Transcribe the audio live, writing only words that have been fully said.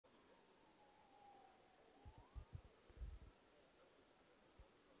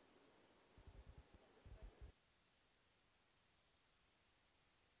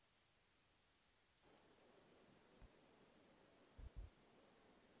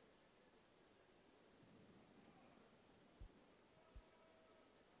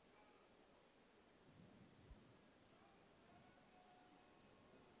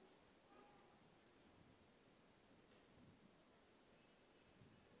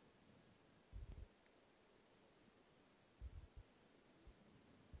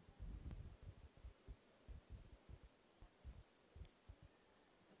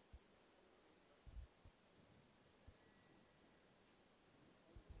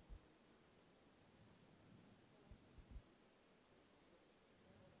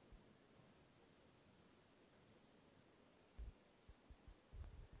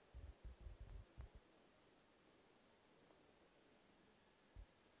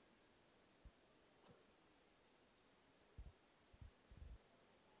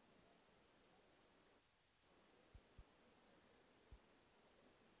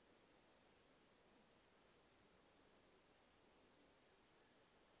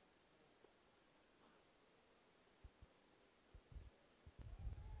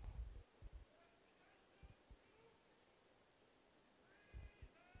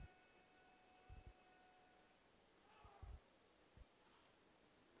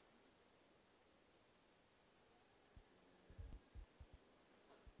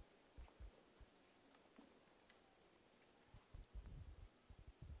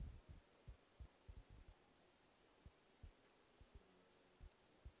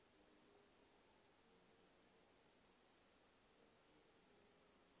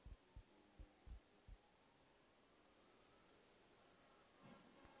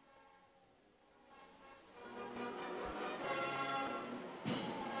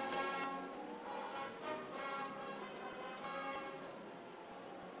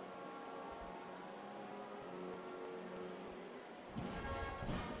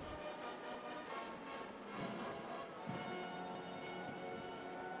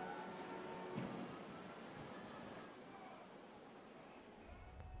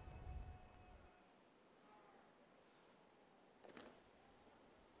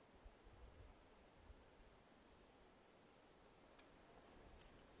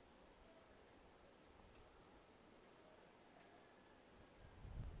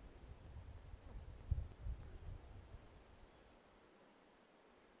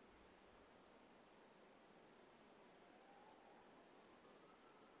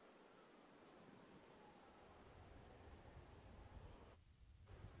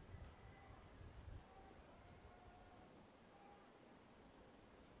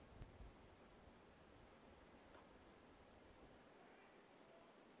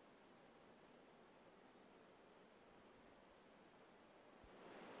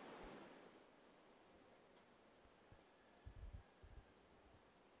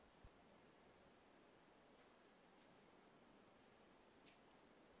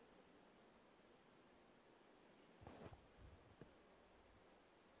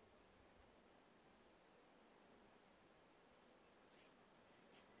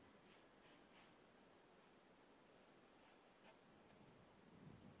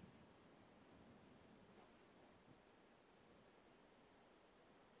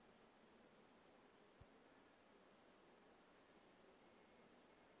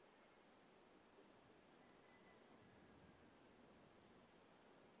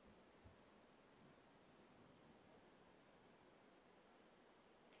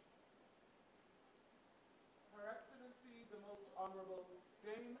Honorable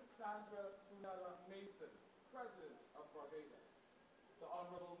Dame Sandra Mason, President of Barbados, the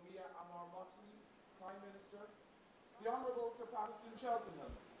Honorable Mia Amor-Motley, Prime Minister, the Honorable Sir Patterson Cheltenham,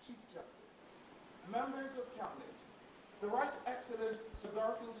 Chief Justice, members of Cabinet, the Right Excellent Sir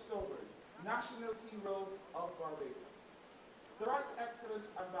Garfield Sobers, National Hero of Barbados, the Right Excellent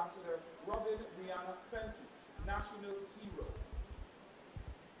Ambassador Robin Rihanna Fenty, National Hero,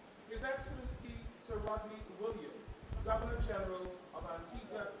 His Excellency Sir Rodney Williams, Governor General of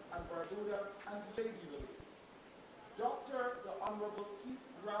Antigua and Barbuda and Lady Williams, Dr. the Honorable Keith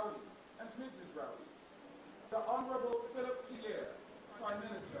Rowley and Mrs. Rowley, the Honorable Philip Pierre, Prime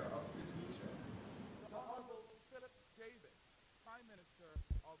Minister of St. Lucia, the Honorable Philip Davis, Prime Minister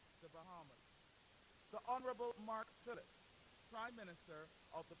of the Bahamas, the Honorable Mark Phillips, Prime Minister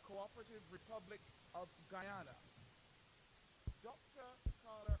of the Cooperative Republic of Guyana, Dr.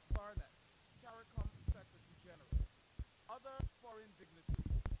 Carla Barnett, CARICOM Secretary General, other foreign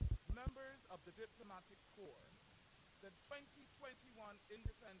dignitaries, members of the Diplomatic Corps, the 2021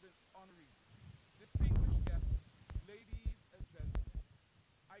 Independence Honorees, distinguished guests, ladies and gentlemen,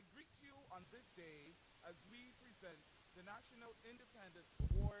 I greet you on this day as we present the National Independence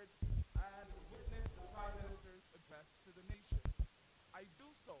Awards and witness the Prime Minister's address to the nation. I do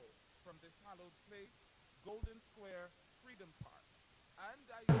so from this hallowed place, Golden Square, Freedom Park, and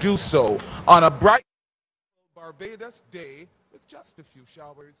I do so on a bright Barbados day with just a few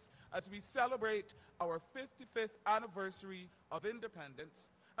showers as we celebrate our 55th anniversary of independence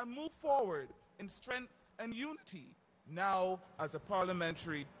and move forward in strength and unity now as a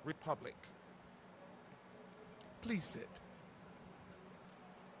parliamentary republic. Please sit.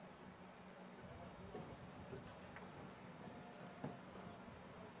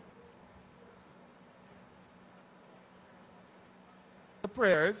 The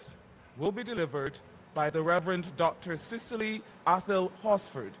prayers will be delivered by the Reverend Dr. Cicely Athel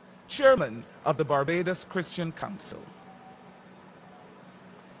Hosford, Chairman of the Barbados Christian Council.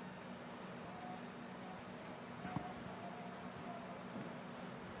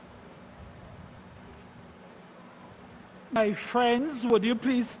 My friends, would you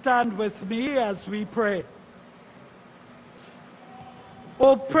please stand with me as we pray?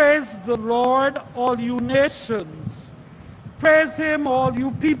 Oh, praise the Lord, all you nations. Praise him, all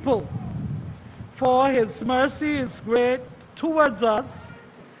you people. For his mercy is great towards us,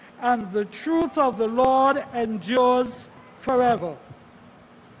 and the truth of the Lord endures forever.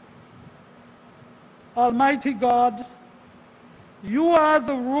 Almighty God, you are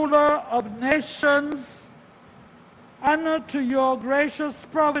the ruler of nations, and to your gracious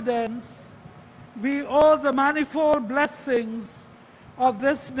providence, we owe the manifold blessings of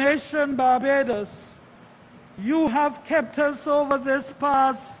this nation, Barbados. You have kept us over this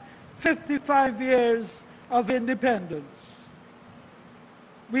past 55 years of independence.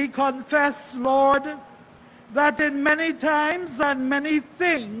 We confess, Lord, that in many times and many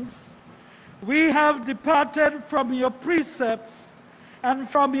things we have departed from your precepts and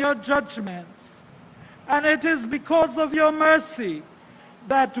from your judgments. And it is because of your mercy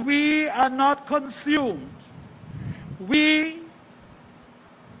that we are not consumed. We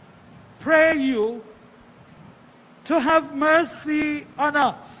pray you to have mercy on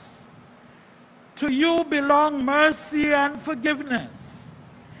us. To you belong mercy and forgiveness.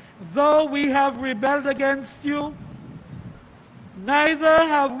 Though we have rebelled against you, neither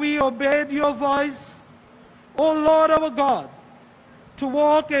have we obeyed your voice, O Lord our God, to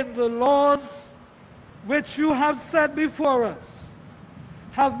walk in the laws which you have set before us.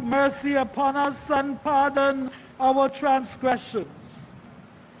 Have mercy upon us and pardon our transgressions.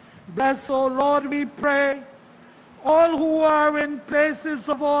 Bless, O Lord, we pray, all who are in places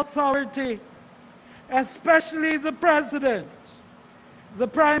of authority, especially the President, the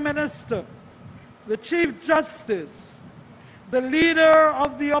Prime Minister, the Chief Justice, the Leader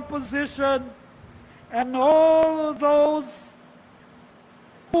of the Opposition, and all those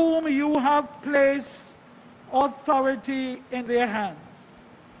whom you have placed authority in their hands.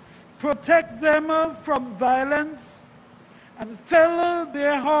 Protect them from violence and fill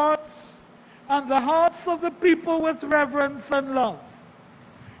their hearts and the hearts of the people with reverence and love.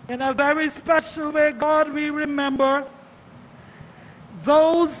 In a very special way, God, we remember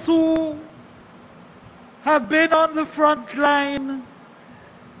those who have been on the front line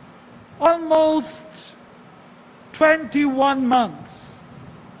almost 21 months.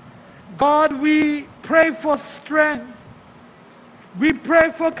 God, we pray for strength. We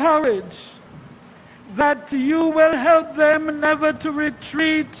pray for courage, that you will help them never to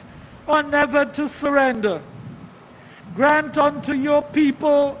retreat or never to surrender. Grant unto your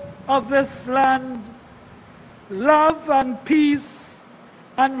people of this land love and peace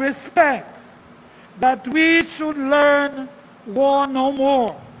and respect, that we should learn war no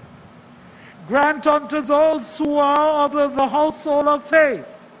more. Grant unto those who are of the household of faith,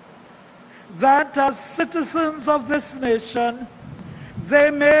 that as citizens of this nation,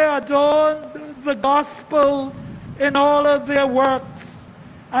 they may adorn the gospel in all of their works,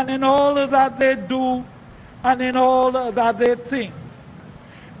 and in all that they do, and in all that they think.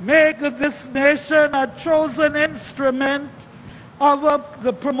 Make this nation a chosen instrument of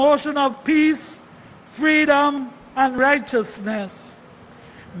the promotion of peace, freedom, and righteousness.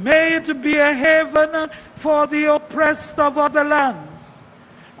 May it be a haven for the oppressed of other lands,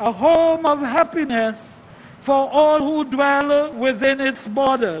 a home of happiness for all who dwell within its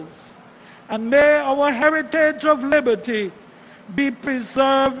borders. And may our heritage of liberty be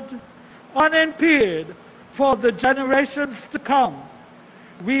preserved unimpaired for the generations to come.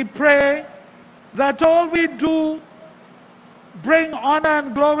 We pray that all we do bring honor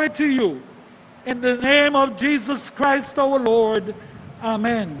and glory to you. In the name of Jesus Christ our Lord.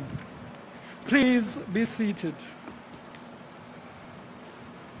 Amen. Please be seated.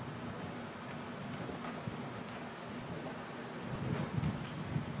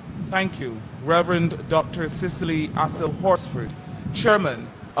 Thank you, Reverend Dr. Cicely Athel Horsford, Chairman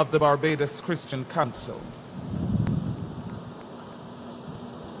of the Barbados Christian Council.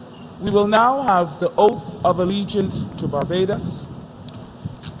 We will now have the oath of allegiance to Barbados,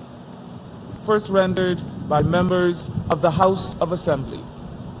 first rendered by members of the House of Assembly.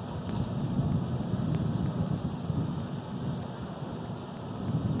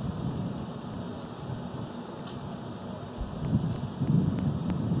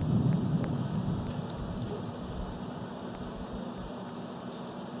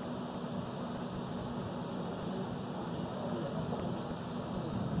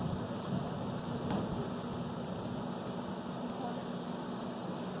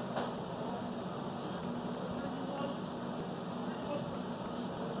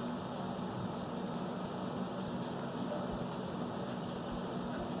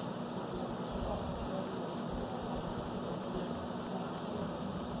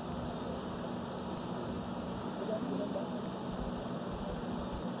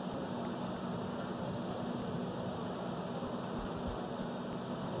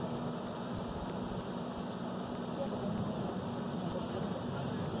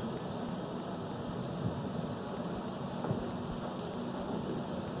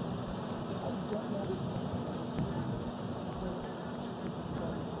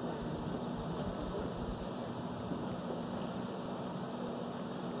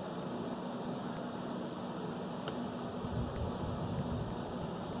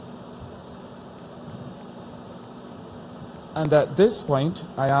 And at this point,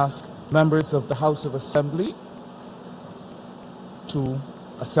 I ask members of the House of Assembly to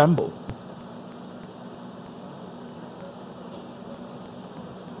assemble.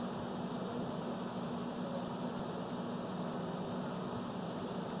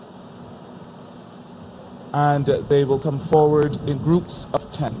 And they will come forward in groups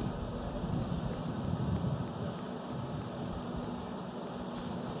of 10.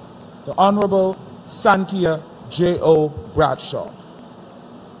 The Honorable Santia J.O. Bradshaw.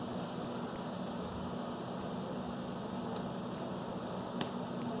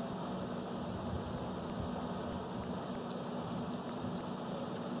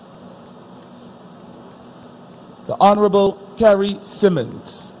 The Honorable Carrie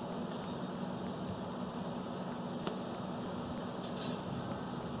Simmons.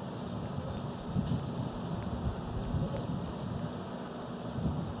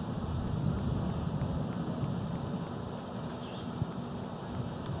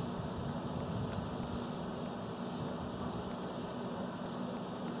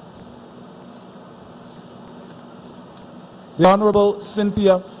 The Honorable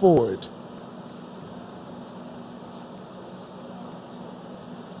Cynthia Ford.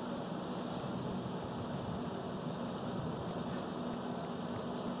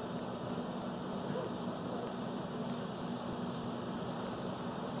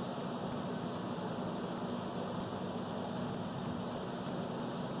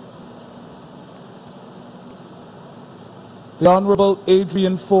 The Honorable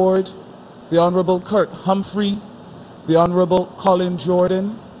Adrian Ford, the Honorable Kurt Humphrey, the Honorable Colin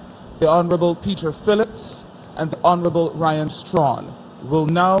Jordan, the Honorable Peter Phillips, and the Honorable Ryan Strawn will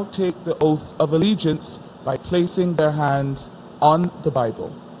now take the oath of allegiance by placing their hands on the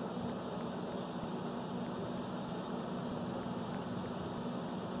Bible.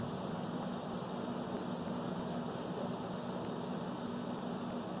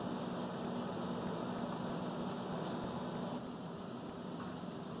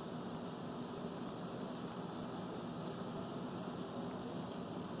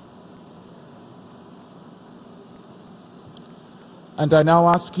 And I now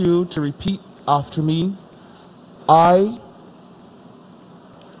ask you to repeat after me. I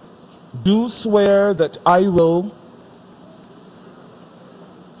do swear that I will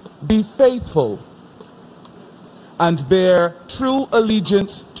be faithful and bear true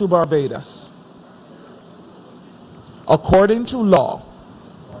allegiance to Barbados, according to law.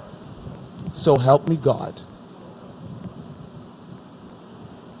 So help me God.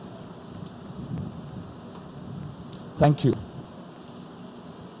 Thank you.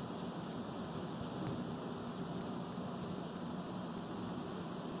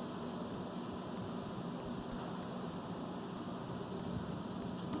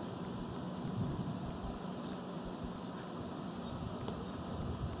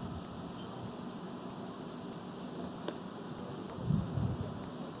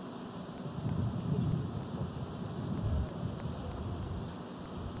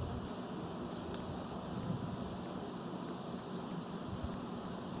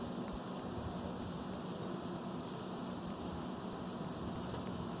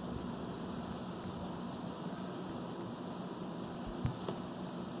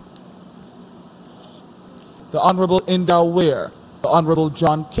 The Honorable Indow Ware, the Honorable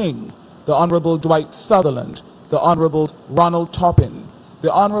John King, the Honorable Dwight Sutherland, the Honorable Ronald Toppin,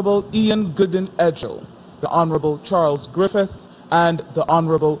 the Honorable Ian Gooden Edgell, the Honorable Charles Griffith, and the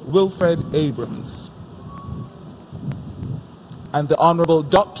Honorable Wilfred Abrams, and the Honorable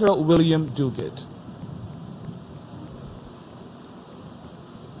Dr. William Duguid.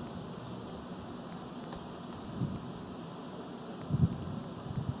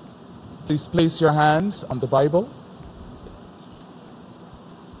 Please place your hands on the Bible.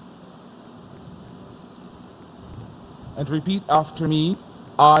 And repeat after me.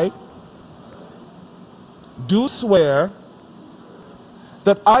 I do swear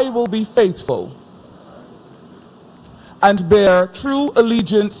that I will be faithful and bear true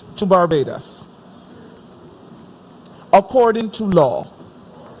allegiance to Barbados, according to law.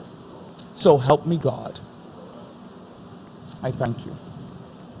 So help me God. I thank you.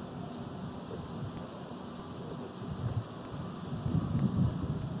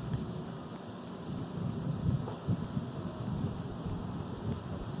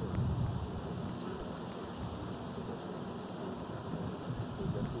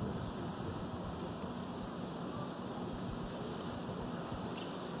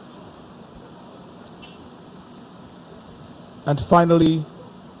 And finally,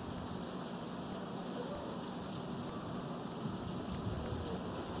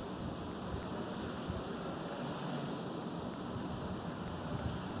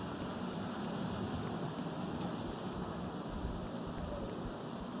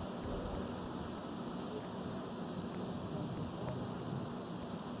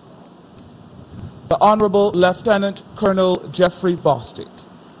 the Honorable Lieutenant Colonel Jeffrey Bostick,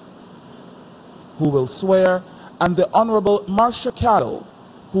 who will swear, and the Honorable Marcia Cattle,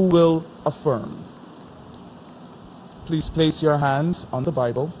 who will affirm. Please place your hands on the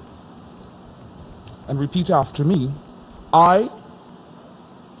Bible and repeat after me. I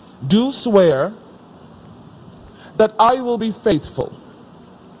do swear that I will be faithful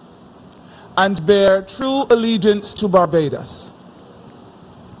and bear true allegiance to Barbados,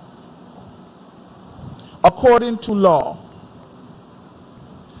 according to law.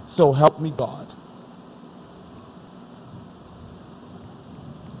 So help me God.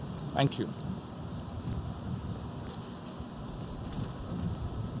 Thank you.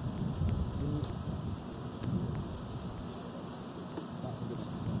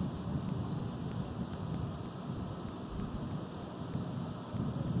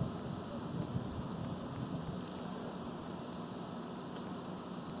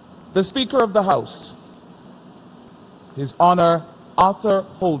 The Speaker of the House, His Honor Arthur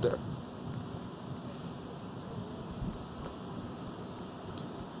Holder.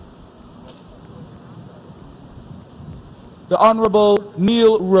 The Honorable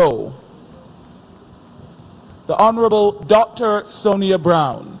Neil Rowe, the Honorable Dr. Sonia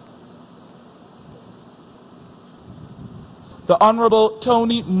Brown, the Honorable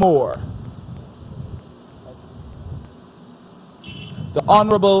Tony Moore, the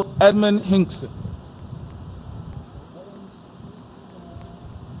Honorable Edmund Hinkson,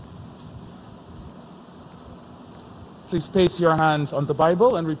 please place your hands on the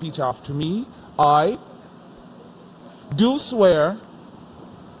Bible and repeat after me. I do swear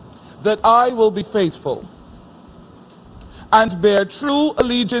that I will be faithful and bear true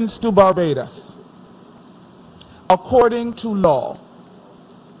allegiance to Barbados, according to law.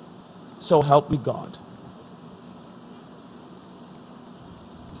 So help me God.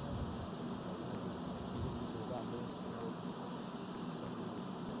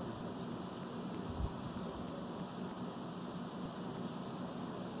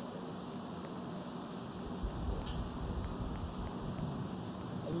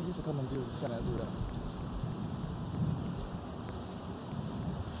 you to come and deal with the Senate, do that.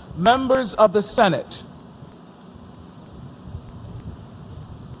 Members of the Senate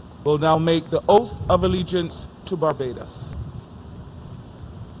will now make the oath of allegiance to Barbados.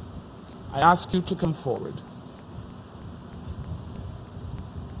 I ask you to come forward.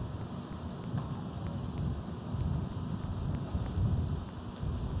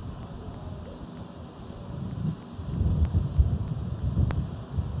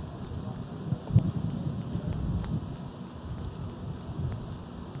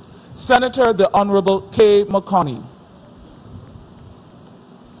 Senator the Honorable Kay McConney.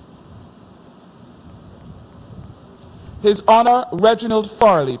 His Honor Reginald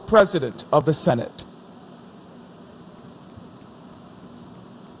Farley, President of the Senate.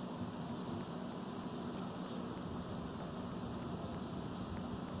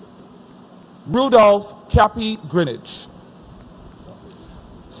 Rudolph Cappy Greenwich.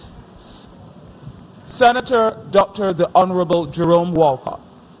 Senator Dr. the Honorable Jerome Walcott.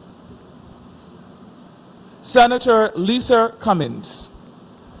 Senator Lisa Cummins.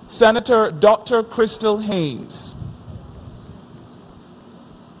 Senator Dr. Crystal Haynes.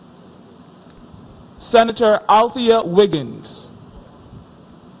 Senator Althea Wiggins.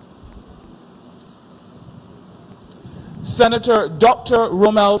 Senator Dr.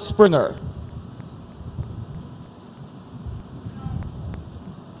 Romel Springer.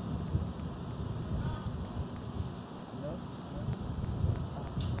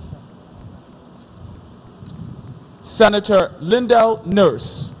 Senator Lindell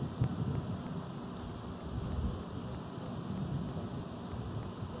Nurse.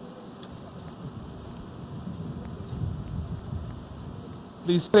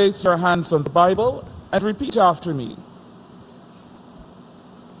 Please place your hands on the Bible and repeat after me.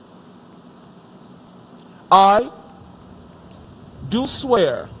 I do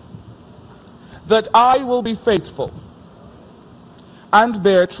swear that I will be faithful and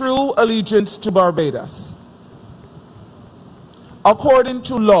bear true allegiance to Barbados, according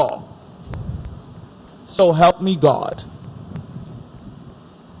to law, so help me God.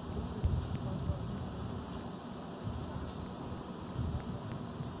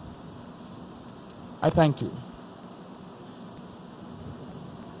 I thank you.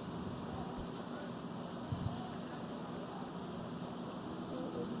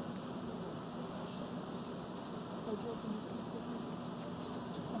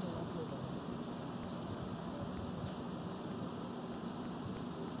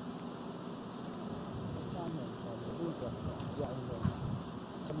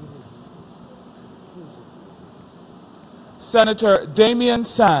 Senator Damian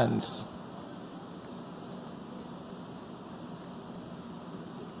Sands.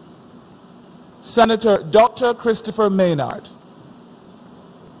 Senator Dr. Christopher Maynard.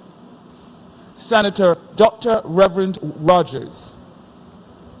 Senator Dr. Reverend Rogers.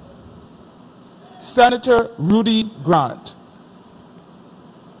 Senator Rudy Grant.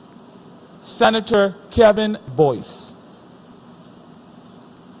 Senator Kevin Boyce.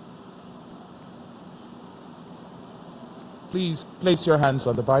 Please place your hands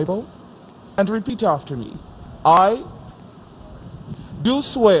on the Bible and repeat after me. I do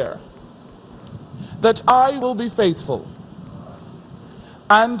swear that I will be faithful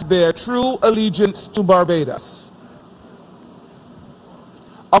and bear true allegiance to Barbados,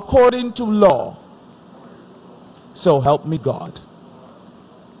 according to law, so help me God.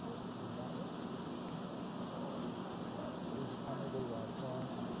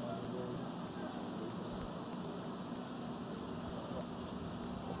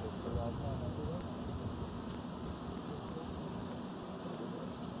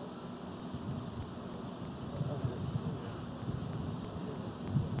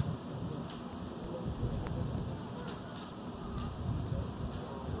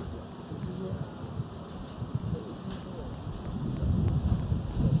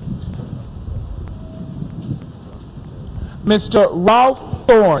 Mr. Ralph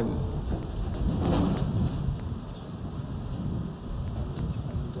Thorne.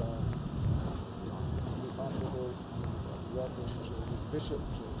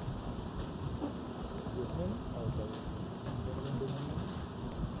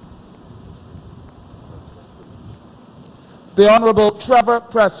 The Honorable Trevor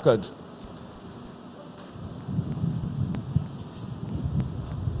Prescott.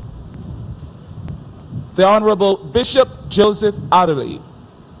 The Honorable Bishop Joseph Adderley.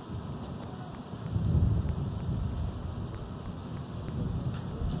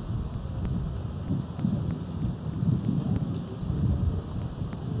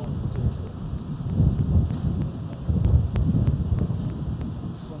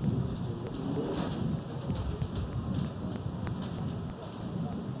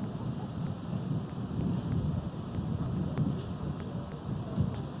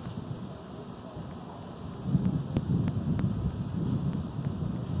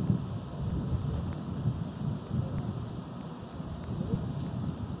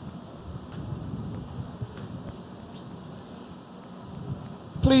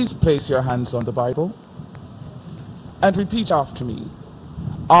 please place your hands on the Bible and repeat after me.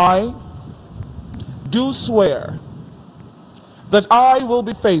 I do swear that I will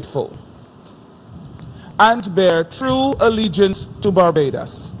be faithful and bear true allegiance to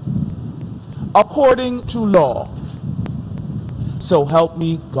Barbados, according to law. So help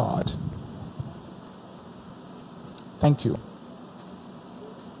me God. Thank you.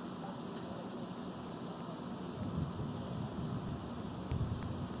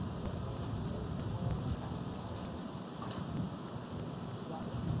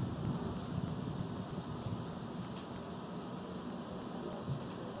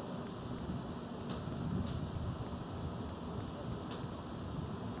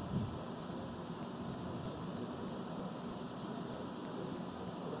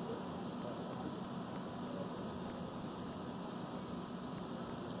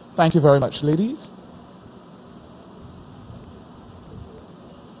 Thank you very much, ladies.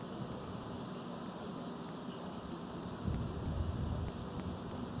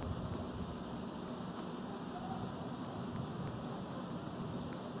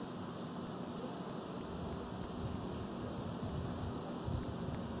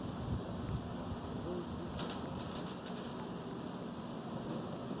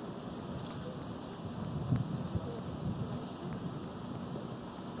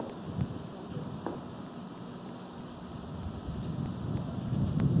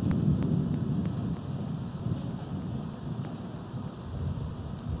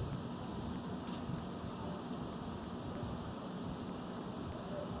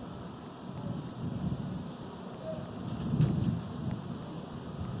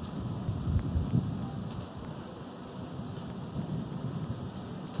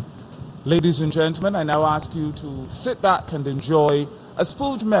 Ladies and gentlemen, I now ask you to sit back and enjoy a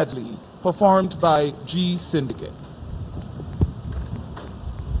spooled medley performed by G Syndicate.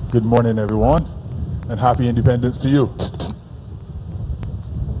 Good morning, everyone, and happy independence to you.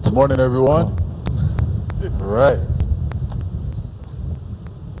 Good morning, everyone. All right.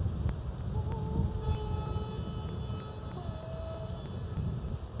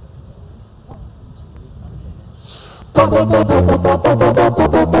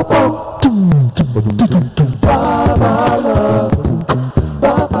 Bye-bye love,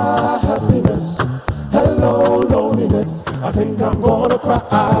 bye-bye happiness, hello loneliness, I think I'm gonna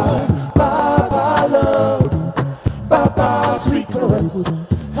cry. Bye-bye love, bye-bye sweet caress,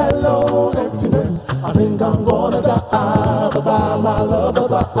 hello emptiness, I think I'm gonna die. Bye-bye my love,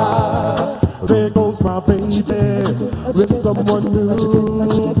 bye-bye. There goes my baby with someone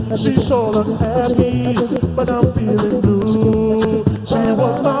new. She sure looks happy, but I'm feeling blue. She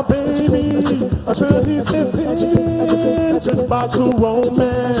was my baby until he slipped in back to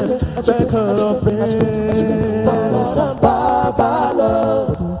romance, back her bed. Bye-bye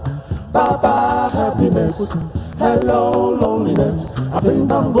love, bye-bye happiness, hello loneliness, I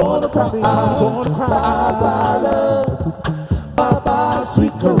think I'm gonna cry. Bye-bye love, bye-bye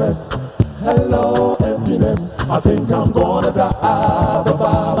sweet caress, hello emptiness, I think I'm gonna die.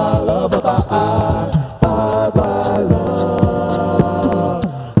 Bye-bye my love, bye-bye, bye-bye love.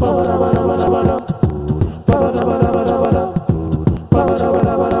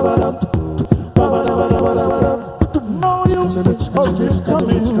 No use of it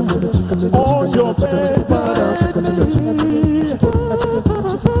coming on your bed.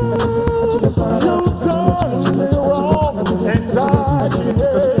 You done me wrong, and I can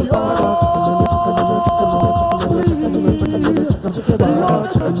hear you.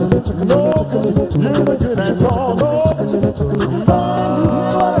 You're the good and all.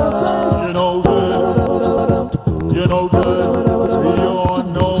 You're no good. You're no good. You're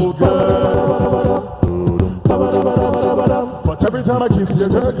no good. But every time I kiss you,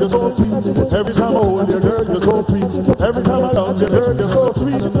 girl, you're so sweet. Every time I hold you, girl, you're so sweet. Every time I love you, girl, you're so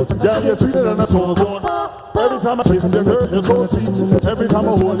sweet. Yeah, you're sweeter than a soul bone. Every time I kiss you, girl, you're so sweet. Every time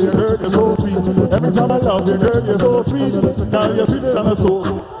I hold you, girl, you're so sweet. Every time I love you, girl, you're so sweet. Yeah, you're sweeter than a soul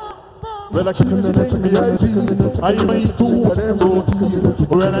bone. When I keep eating me, I see I may eat two of them rotis.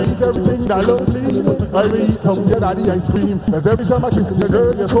 When I eat everything that lovely, I may eat some of your daddy ice cream. Cause every time I kiss you,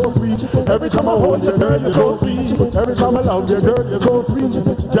 girl, you're so sweet. Every time I hold you, girl, you're so sweet. Every time I love you, girl, you're so sweet.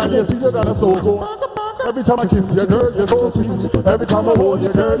 Girl, you're sweeter than a soul. Every time I kiss you, girl, you're so sweet. Every time I hold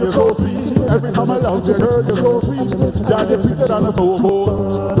you, girl, you're so sweet. Every time I love you, girl, you're so sweet. Girl, you're sweeter than a soul.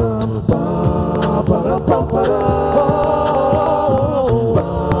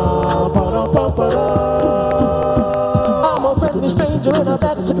 I'm a friendly stranger and I'm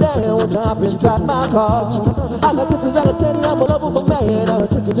back today. When I'm inside my car, I got kisses and a candy. I'm a lovable man. I'll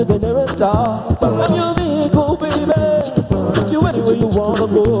take you to the nearest star. I'm your vehicle, baby. take you anywhere you wanna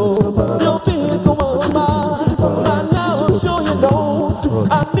go. Your vehicle on mine. Right now I'm sure you know.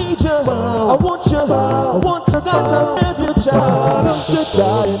 I need you, I want you, I want to, got to live your child. Good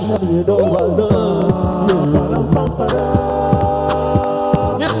God in heaven, you know I love you.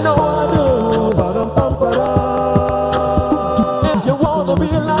 You know I do. If you wanna be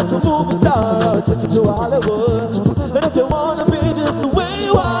like a movie star, I'll take you to Hollywood. And if you wanna be just the way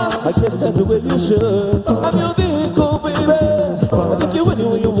you are, I guess that's the way you should. I'm your vehicle, baby. I take you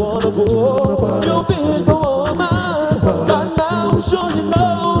anywhere you wanna go. Your vehicle on mine. Right now, I'm sure you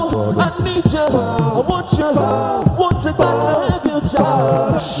know. I need you, I want you, want to, got to have your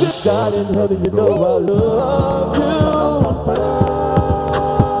child. Good God in heaven, you know I love you.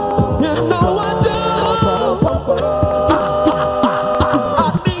 You know I do. I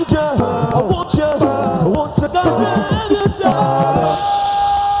need you, I want you, I want to, got to have your child.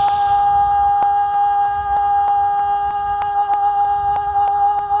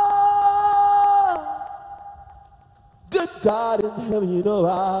 Good God in heaven, you know I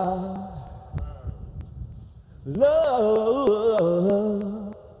love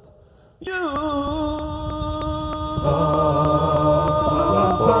you.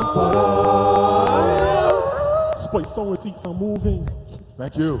 This place so seats are moving.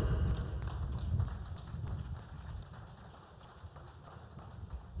 Thank you.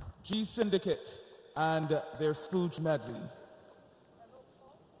 G Syndicate and their Scrooge medley.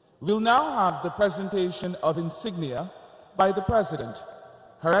 We'll now have the presentation of insignia by the President,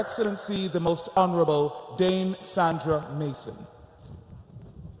 Her Excellency the Most Honorable Dame Sandra Mason.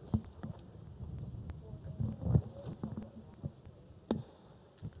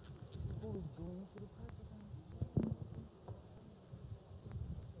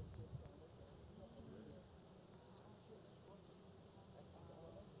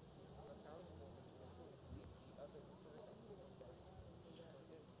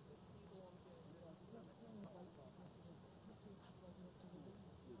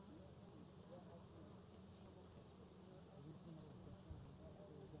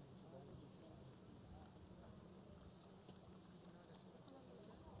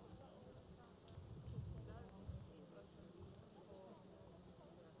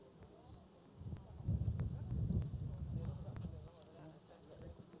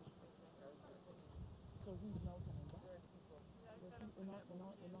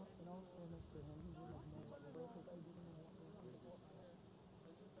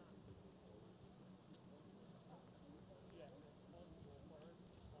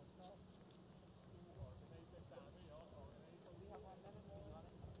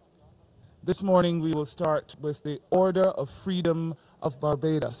 This morning we will start with the Order of Freedom of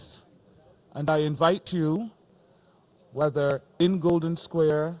Barbados. And I invite you, whether in Golden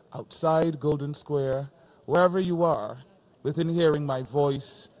Square, outside Golden Square, wherever you are, within hearing my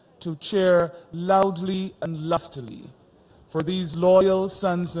voice, to cheer loudly and lustily for these loyal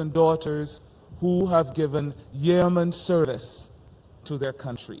sons and daughters who have given yeoman service to their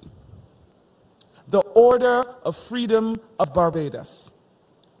country. The Order of Freedom of Barbados,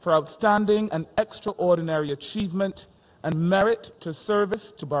 for outstanding and extraordinary achievement and merit to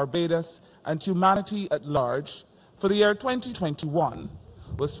service to Barbados and humanity at large for the year 2021,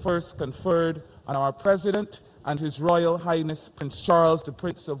 was first conferred on our President and His Royal Highness Prince Charles, the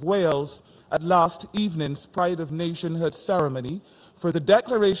Prince of Wales, at last evening's Pride of Nationhood ceremony for the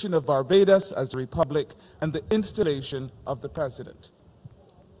declaration of Barbados as a republic and the installation of the President.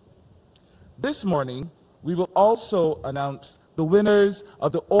 This morning, we will also announce the winners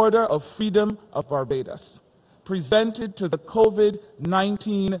of the Order of Freedom of Barbados, presented to the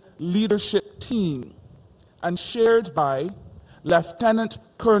COVID-19 leadership team and shared by Lieutenant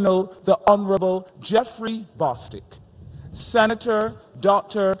Colonel the Honorable Jeffrey Bostick, Senator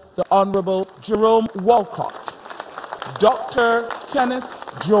Dr. the Honorable Jerome Walcott, Dr. Kenneth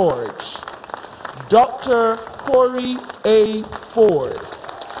George, Dr. Corey A. Ford,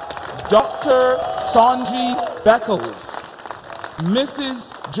 Dr. Sanji Beckles,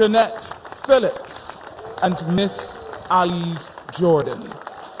 Mrs. Jeanette Phillips, and Miss Alice Jordan.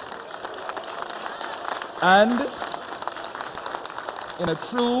 And in a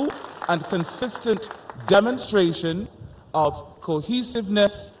true and consistent demonstration of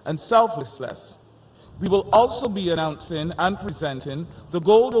cohesiveness and selflessness, we will also be announcing and presenting the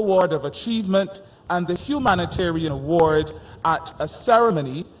Gold Award of Achievement and the Humanitarian Award at a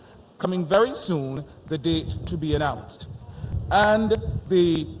ceremony coming very soon, the date to be announced. And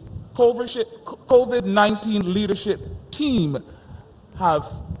the COVID-19 leadership team have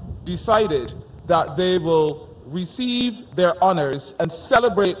decided that they will receive their honors and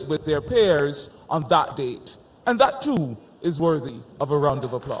celebrate with their peers on that date. And that too is worthy of a round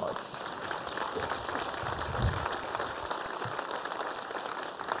of applause.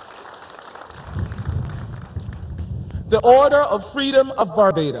 The Order of Freedom of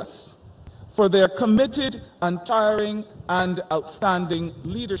Barbados, for their committed, untiring, and outstanding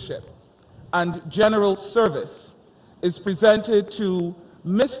leadership and general service, is presented to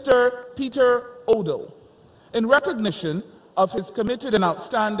Mr. Peter Odell in recognition of his committed and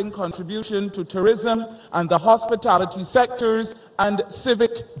outstanding contribution to tourism and the hospitality sectors and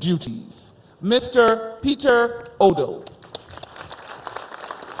civic duties. Mr. Peter Odell.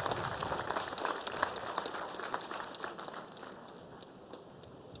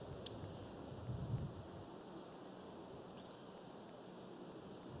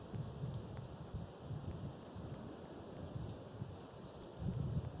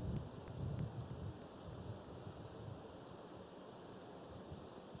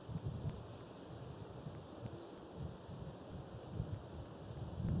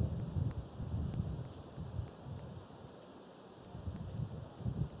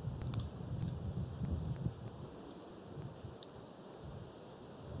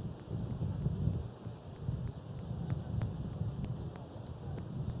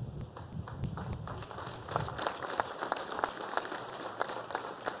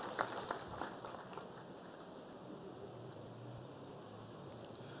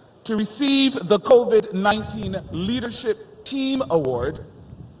 To receive the COVID-19 Leadership Team Award,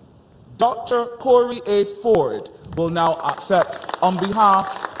 Dr. Corey A. Ford will now accept on behalf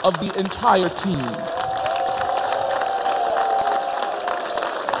of the entire team.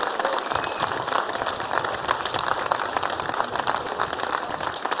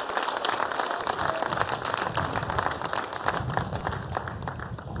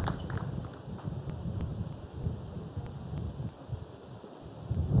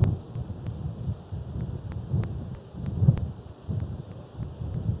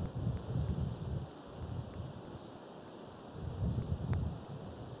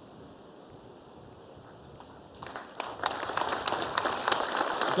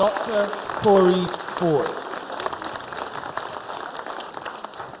 Dr. Corey Ford.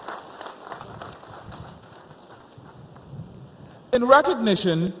 In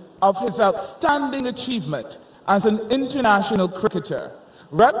recognition of his outstanding achievement as an international cricketer,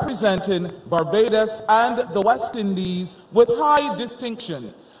 representing Barbados and the West Indies with high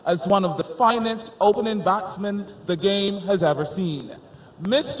distinction as one of the finest opening batsmen the game has ever seen,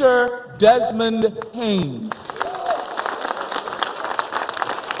 Mr. Desmond Haynes.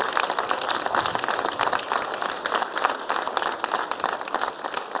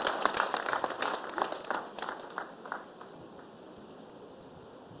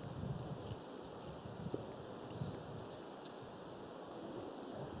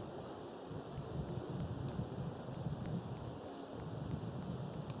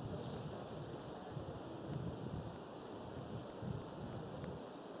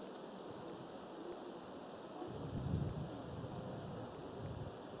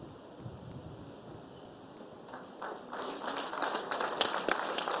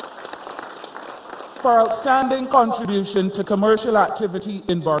 For outstanding contribution to commercial activity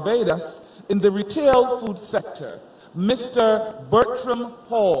in Barbados in the retail food sector, Mr. Bertram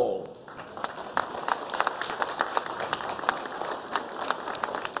Hall.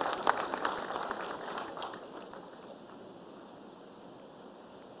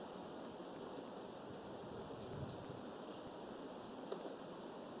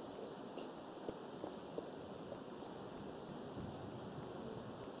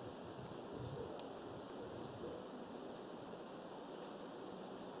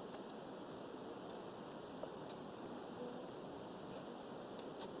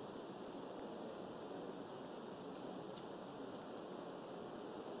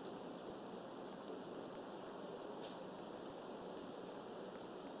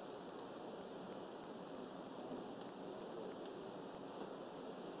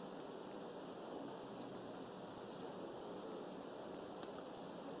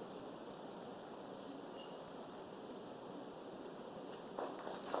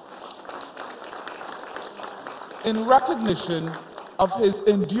 In recognition of his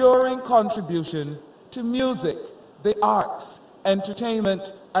enduring contribution to music, the arts,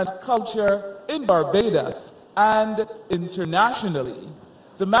 entertainment, and culture in Barbados and internationally,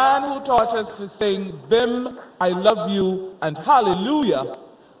 the man who taught us to sing Bim, I Love You, and Hallelujah,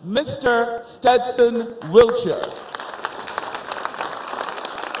 Mr. Stetson Wiltshire.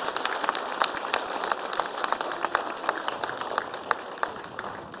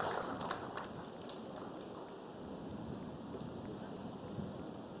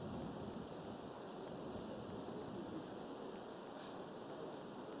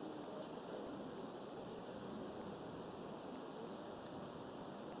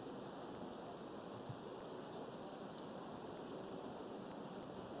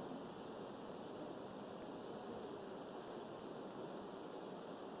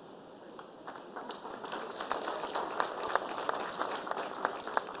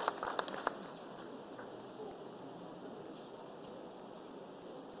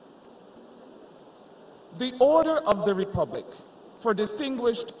 the Order of the Republic for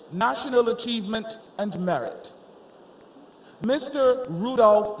distinguished national achievement and merit. Mr.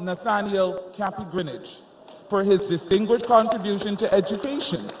 Rudolph Nathaniel Cappy Greenwich for his distinguished contribution to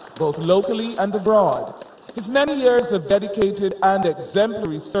education, both locally and abroad. His many years of dedicated and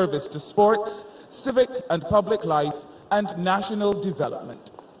exemplary service to sports, civic and public life, and national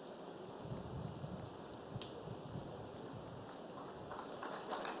development.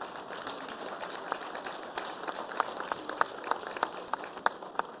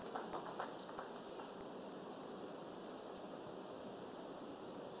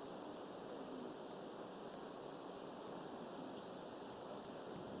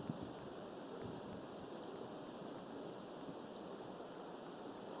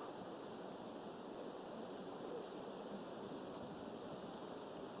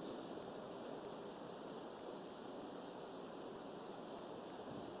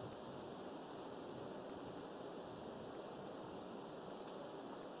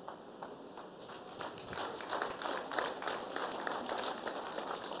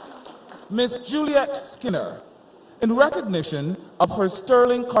 Ms. Juliet Skinner, in recognition of her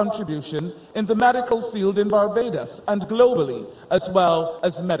sterling contribution in the medical field in Barbados and globally, as well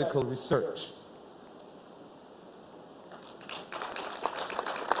as medical research.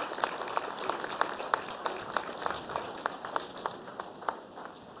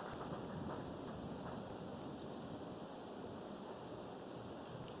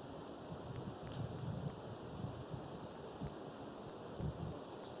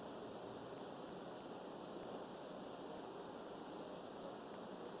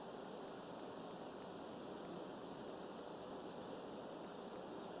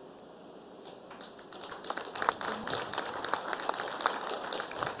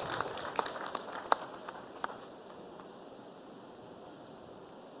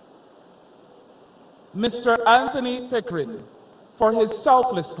 Mr. Anthony Pickering, for his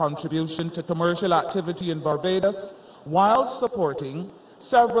selfless contribution to commercial activity in Barbados while supporting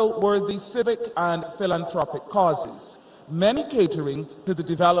several worthy civic and philanthropic causes, many catering to the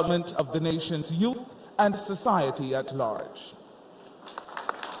development of the nation's youth and society at large.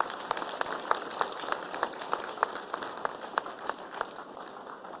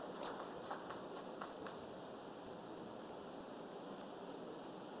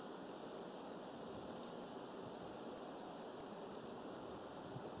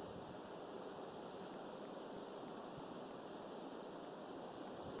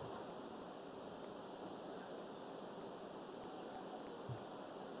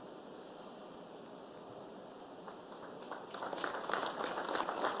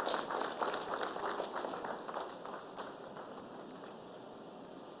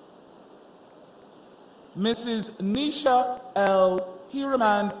 Mrs. Nisha L.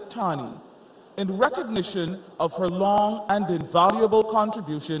 Hiraman Tani, in recognition of her long and invaluable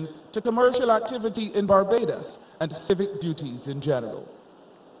contribution to commercial activity in Barbados and civic duties in general.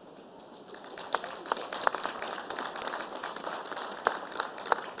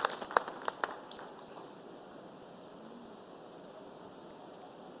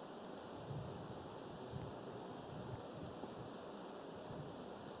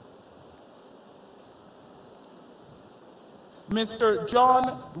 Mr.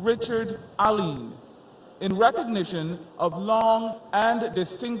 John Richard Allen, in recognition of long and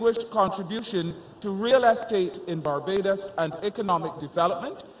distinguished contribution to real estate in Barbados and economic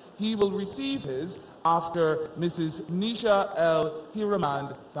development, he will receive his after Mrs. Nisha L.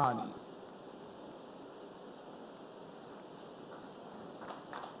 Hiraman Thani.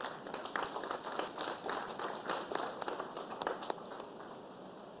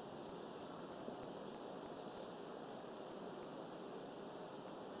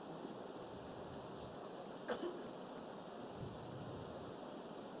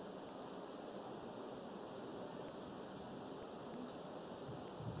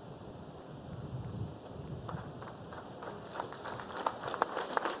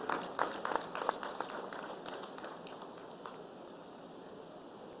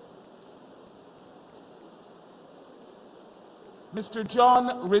 Mr.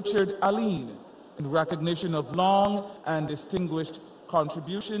 John Richard Allen, in recognition of long and distinguished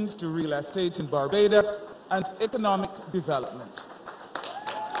contributions to real estate in Barbados and economic development.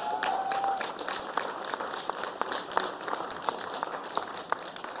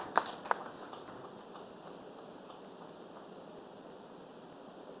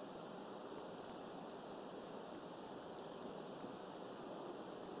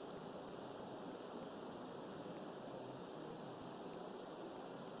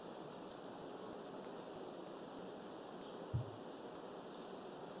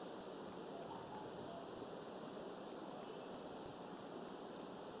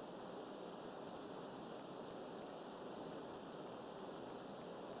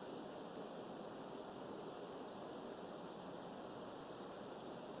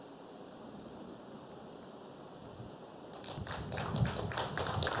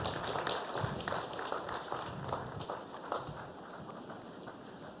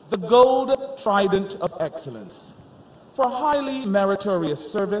 the Gold Trident of Excellence for highly meritorious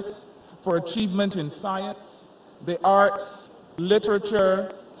service, for achievement in science, the arts,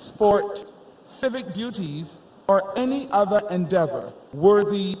 literature, sport, civic duties, or any other endeavor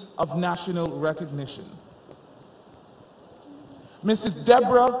worthy of national recognition. Mrs.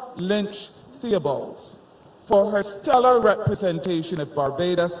 Deborah Lynch Theobalds, for her stellar representation of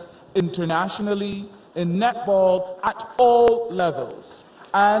Barbados internationally in netball at all levels,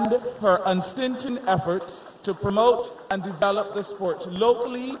 and her unstinted efforts to promote and develop the sport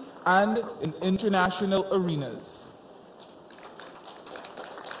locally and in international arenas.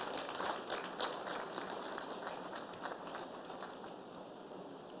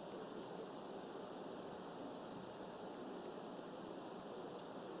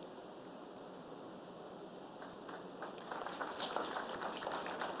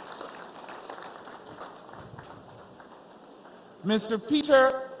 Mr.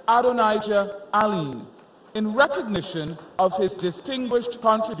 Peter Adonijah Aline, in recognition of his distinguished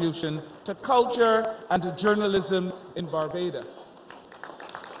contribution to culture and journalism in Barbados.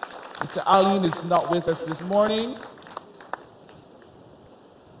 Mr. Aline is not with us this morning,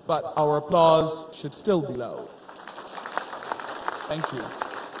 but our applause should still be loud. Thank you.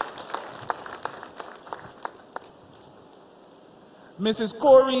 Mrs.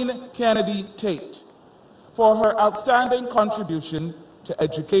 Corrine Kennedy Tate, for her outstanding contribution to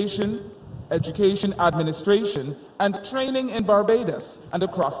education administration, and training in Barbados and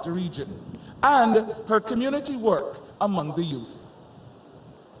across the region, and her community work among the youth.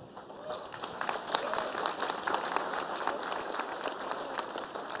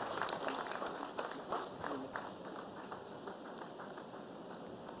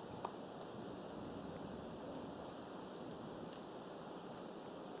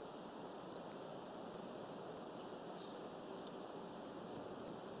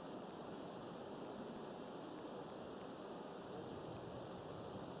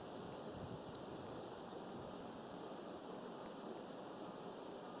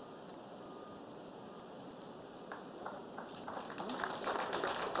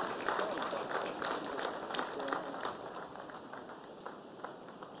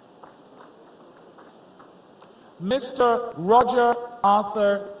 Mr. Roger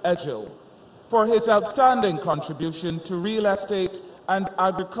Arthur Edgell, for his outstanding contribution to real estate and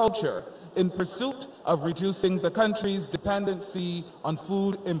agriculture in pursuit of reducing the country's dependency on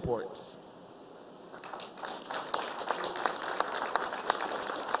food imports.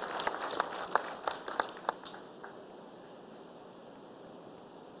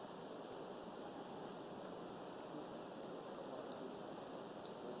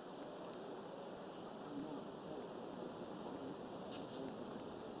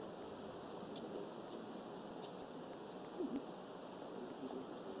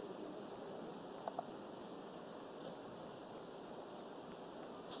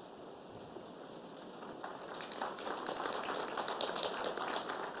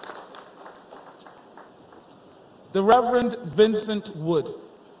 The Reverend Vincent Wood,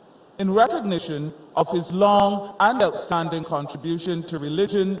 in recognition of his long and outstanding contribution to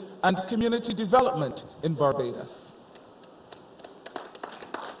religion and community development in Barbados.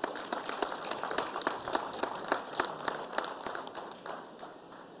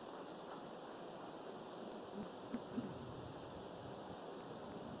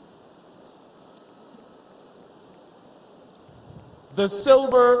 The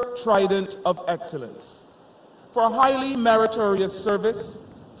Silver Trident of Excellence, for highly meritorious service,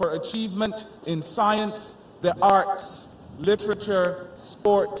 for achievement in science, the arts, literature,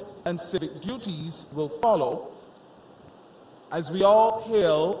 sport, and civic duties will follow, as we all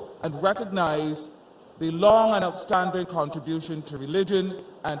hail and recognize the long and outstanding contribution to religion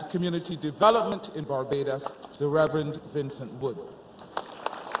and community development in Barbados, the Reverend Vincent Wood.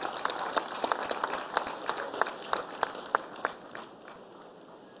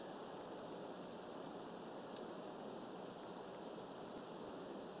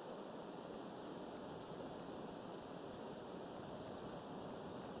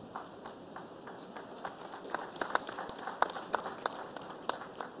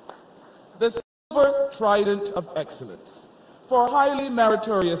 The Silver Trident of Excellence, for highly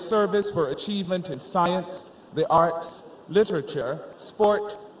meritorious service for achievement in science, the arts, literature,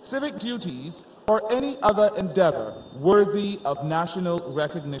 sport, civic duties, or any other endeavor worthy of national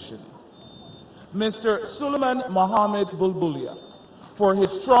recognition. Mr. Suleiman Mohammed Bulbulia, for his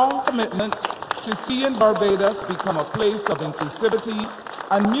strong commitment to seeing Barbados become a place of inclusivity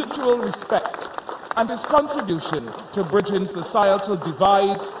and mutual respect, and his contribution to bridging societal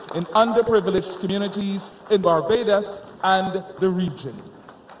divides in underprivileged communities in Barbados and the region.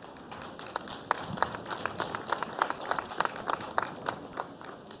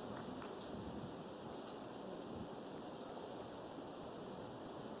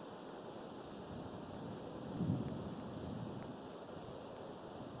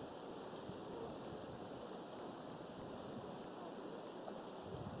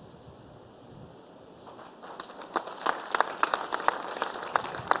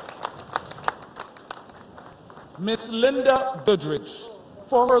 Miss Linda Goodrich,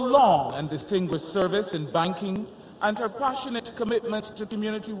 for her long and distinguished service in banking and her passionate commitment to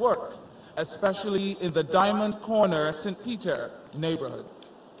community work, especially in the Diamond Corner, St. Peter neighborhood.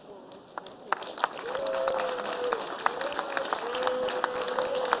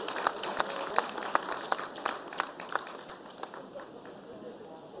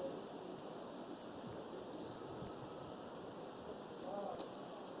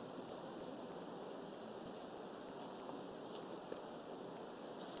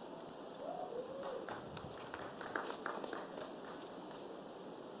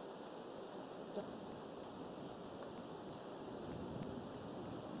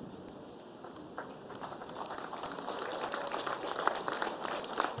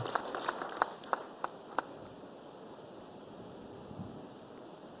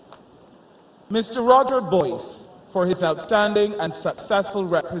 Mr. Roger Boyce, for his outstanding and successful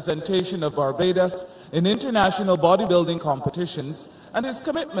representation of Barbados in international bodybuilding competitions and his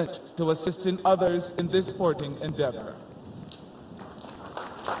commitment to assisting others in this sporting endeavor.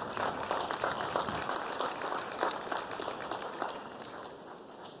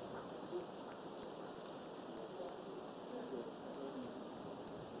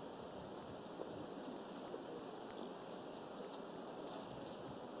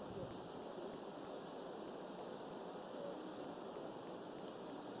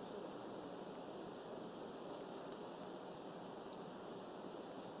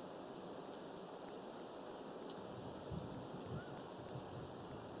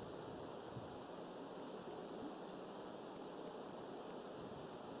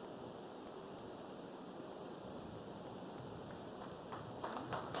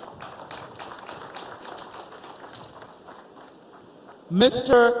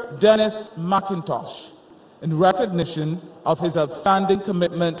 Mr. Dennis McIntosh, in recognition of his outstanding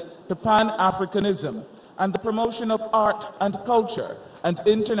commitment to Pan-Africanism and the promotion of art and culture and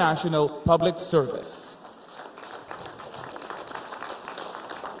international public service.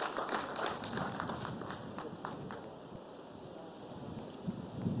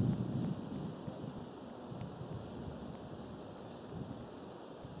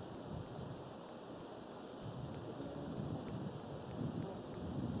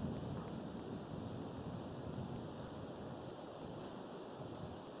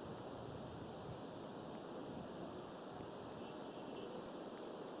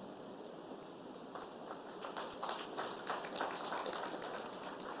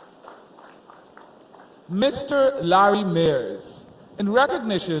 Mr. Larry Mears, in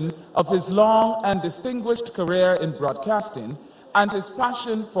recognition of his long and distinguished career in broadcasting and his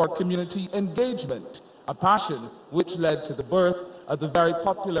passion for community engagement, a passion which led to the birth of the very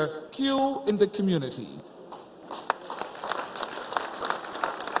popular Q in the Community.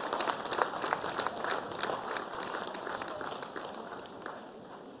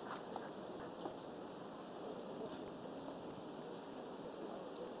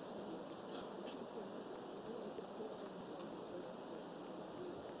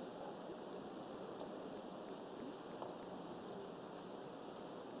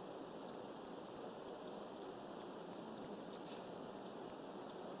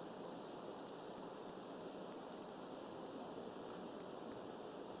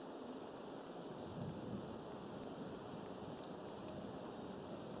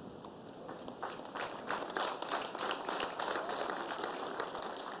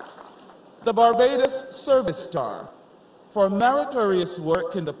 The Barbados Service Star, for meritorious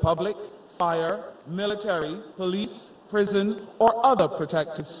work in the public, fire, military, police, prison, or other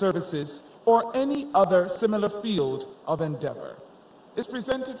protective services, or any other similar field of endeavor, is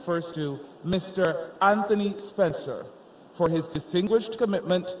presented first to Mr. Anthony Spencer, for his distinguished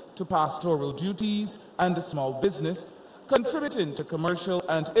commitment to pastoral duties and small business, contributing to commercial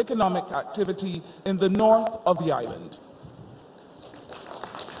and economic activity in the north of the island.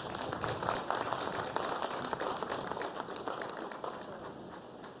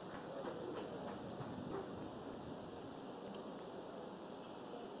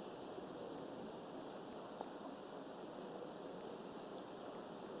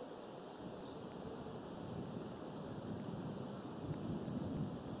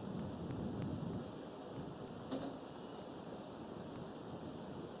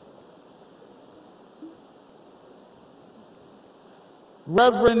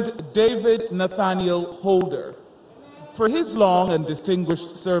 Reverend David Nathaniel Holder, for his long and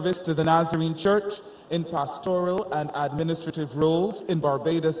distinguished service to the Nazarene Church in pastoral and administrative roles in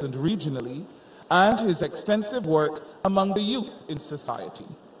Barbados and regionally, and his extensive work among the youth in society.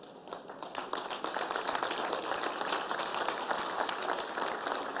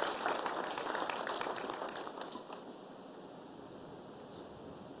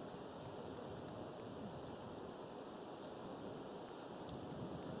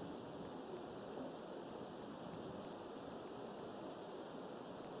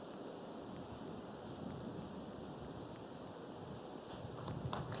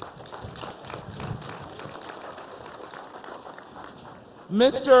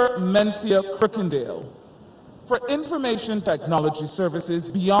 Mr. Mencia Crickendale, for information technology services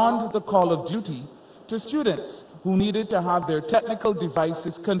beyond the call of duty to students who needed to have their technical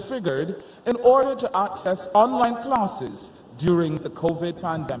devices configured in order to access online classes during the COVID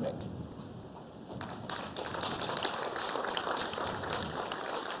pandemic.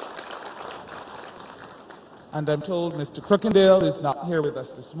 And I'm told Mr. Crickendale is not here with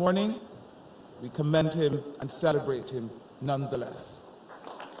us this morning. We commend him and celebrate him nonetheless.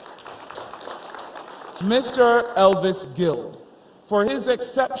 Mr. Elvis Guild, for his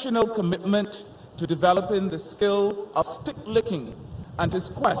exceptional commitment to developing the skill of stick licking and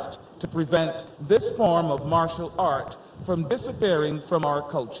his quest to prevent this form of martial art from disappearing from our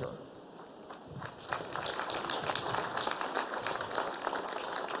culture.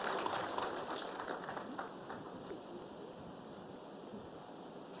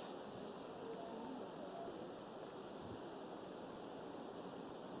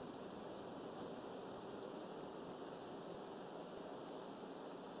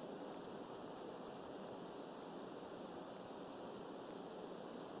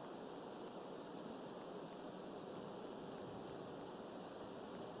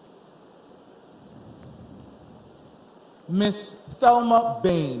 Miss Thelma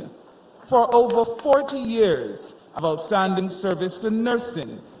Bain, for over 40 years of outstanding service to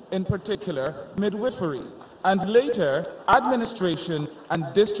nursing, in particular midwifery, and later administration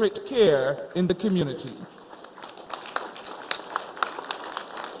and district care in the community.